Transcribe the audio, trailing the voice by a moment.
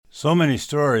So many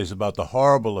stories about the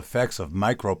horrible effects of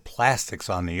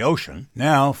microplastics on the ocean.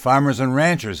 Now, farmers and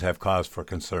ranchers have cause for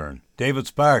concern. David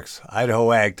Sparks,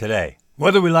 Idaho Ag Today.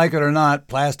 Whether we like it or not,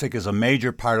 plastic is a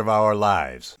major part of our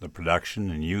lives. The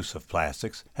production and use of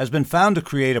plastics has been found to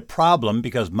create a problem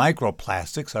because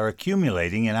microplastics are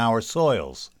accumulating in our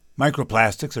soils.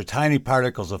 Microplastics are tiny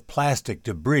particles of plastic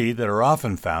debris that are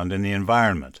often found in the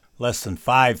environment. Less than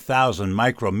 5,000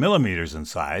 micromillimeters in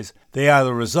size, they are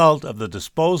the result of the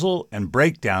disposal and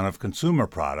breakdown of consumer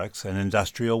products and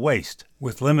industrial waste.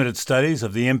 With limited studies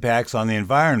of the impacts on the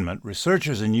environment,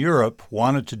 researchers in Europe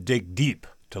wanted to dig deep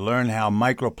to learn how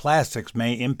microplastics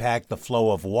may impact the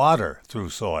flow of water through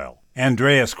soil.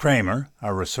 Andreas Kramer,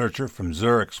 a researcher from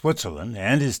Zurich, Switzerland,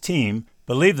 and his team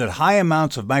believe that high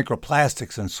amounts of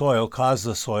microplastics in soil cause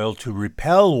the soil to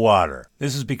repel water.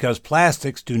 This is because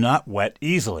plastics do not wet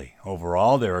easily.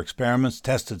 Overall, their experiments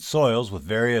tested soils with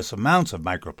various amounts of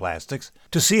microplastics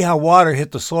to see how water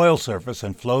hit the soil surface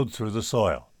and flowed through the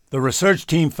soil. The research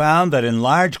team found that in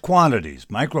large quantities,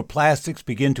 microplastics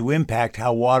begin to impact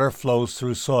how water flows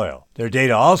through soil. Their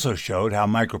data also showed how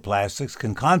microplastics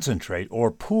can concentrate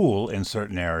or pool in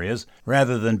certain areas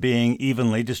rather than being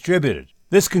evenly distributed.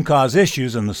 This can cause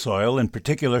issues in the soil in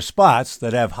particular spots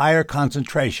that have higher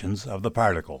concentrations of the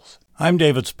particles. I'm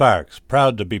David Sparks,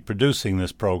 proud to be producing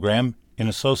this program in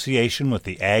association with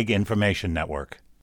the Ag Information Network.